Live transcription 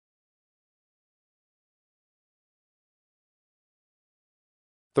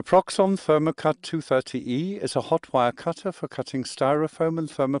The Proxon ThermoCut 230E is a hot wire cutter for cutting styrofoam and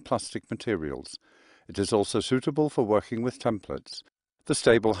thermoplastic materials. It is also suitable for working with templates. The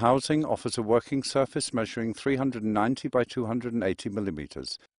stable housing offers a working surface measuring 390 by 280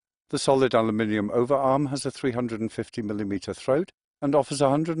 millimeters. The solid aluminium overarm has a 350 millimeter throat and offers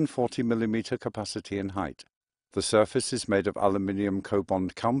 140 millimeter capacity in height. The surface is made of aluminium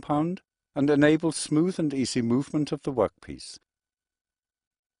cobond compound and enables smooth and easy movement of the workpiece.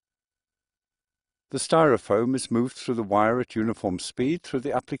 The styrofoam is moved through the wire at uniform speed through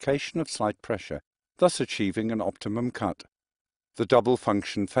the application of slight pressure, thus achieving an optimum cut. The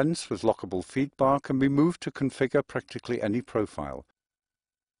double-function fence with lockable feed bar can be moved to configure practically any profile.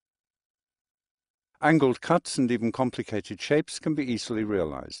 Angled cuts and even complicated shapes can be easily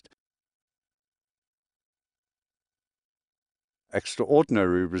realized.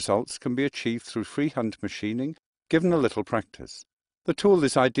 Extraordinary results can be achieved through freehand machining, given a little practice. The tool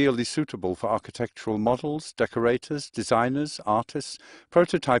is ideally suitable for architectural models, decorators, designers, artists,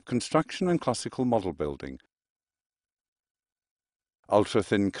 prototype construction and classical model building.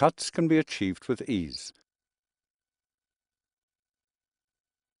 Ultra-thin cuts can be achieved with ease.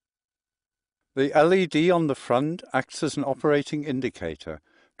 The LED on the front acts as an operating indicator,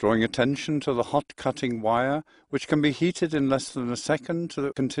 drawing attention to the hot cutting wire, which can be heated in less than a second to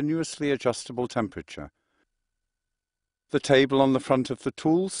the continuously adjustable temperature. The table on the front of the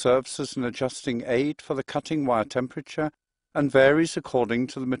tool serves as an adjusting aid for the cutting wire temperature and varies according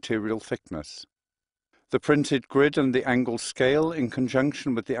to the material thickness. The printed grid and the angle scale, in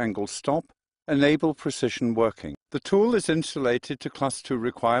conjunction with the angle stop, enable precision working. The tool is insulated to Class II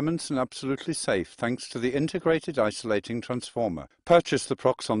requirements and absolutely safe thanks to the integrated isolating transformer. Purchase the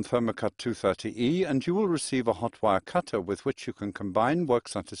Proxon ThermoCut 230E and you will receive a hot wire cutter with which you can combine work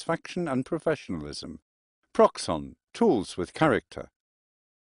satisfaction and professionalism. Proxon, tools with character.